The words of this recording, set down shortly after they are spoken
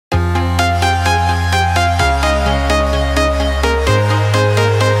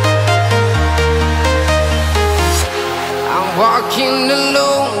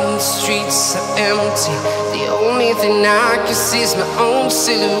so empty. The only thing I can see is my own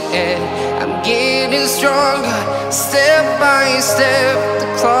silhouette. I'm getting stronger, step by step. The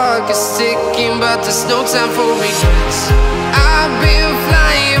clock is ticking, but there's no time for regrets. I've been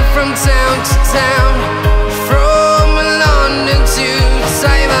flying from town to town, from London to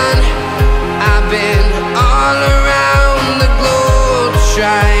Taiwan. I've been all around the globe,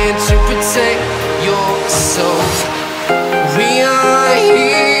 trying to protect your soul. We are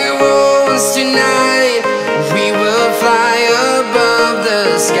heroes tonight. We will fly above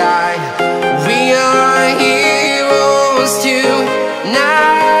the sky. We are heroes tonight.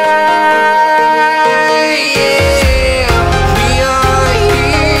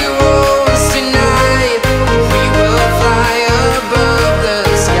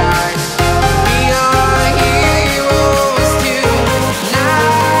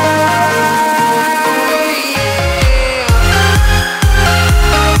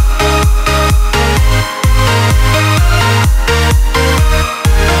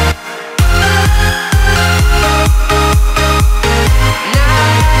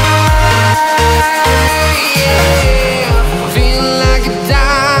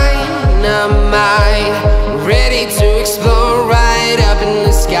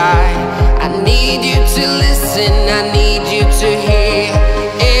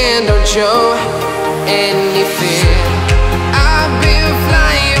 Show any fear. I've been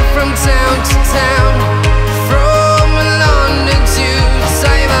flying from town to town, from London to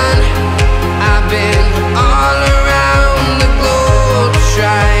Taiwan. I've been all around the globe,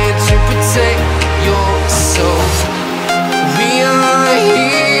 trying to protect your soul. We are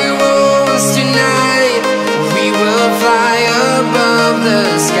heroes tonight. We will fly above the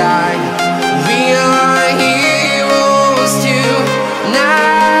sky. We are heroes tonight.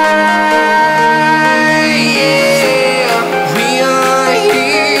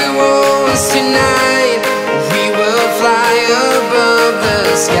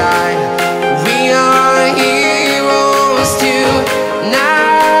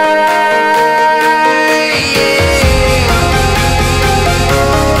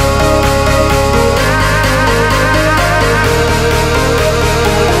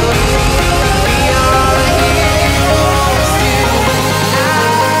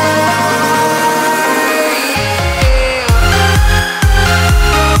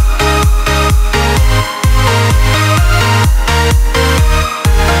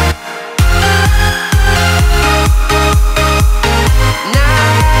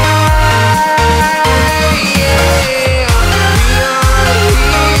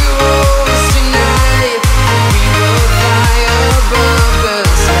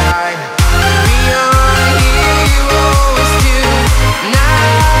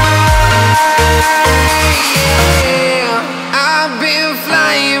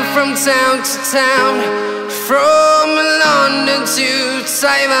 Town to town, from London to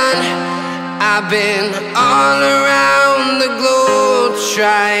Taiwan. I've been all around the globe,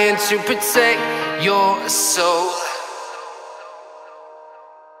 trying to protect your soul.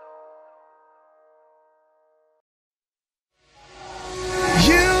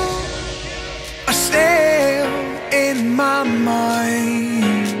 You are still in my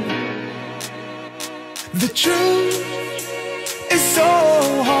mind. The truth is so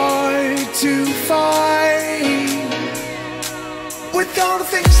hard to find. With all the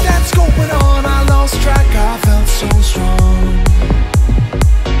things that's going on, I lost track, I felt so strong.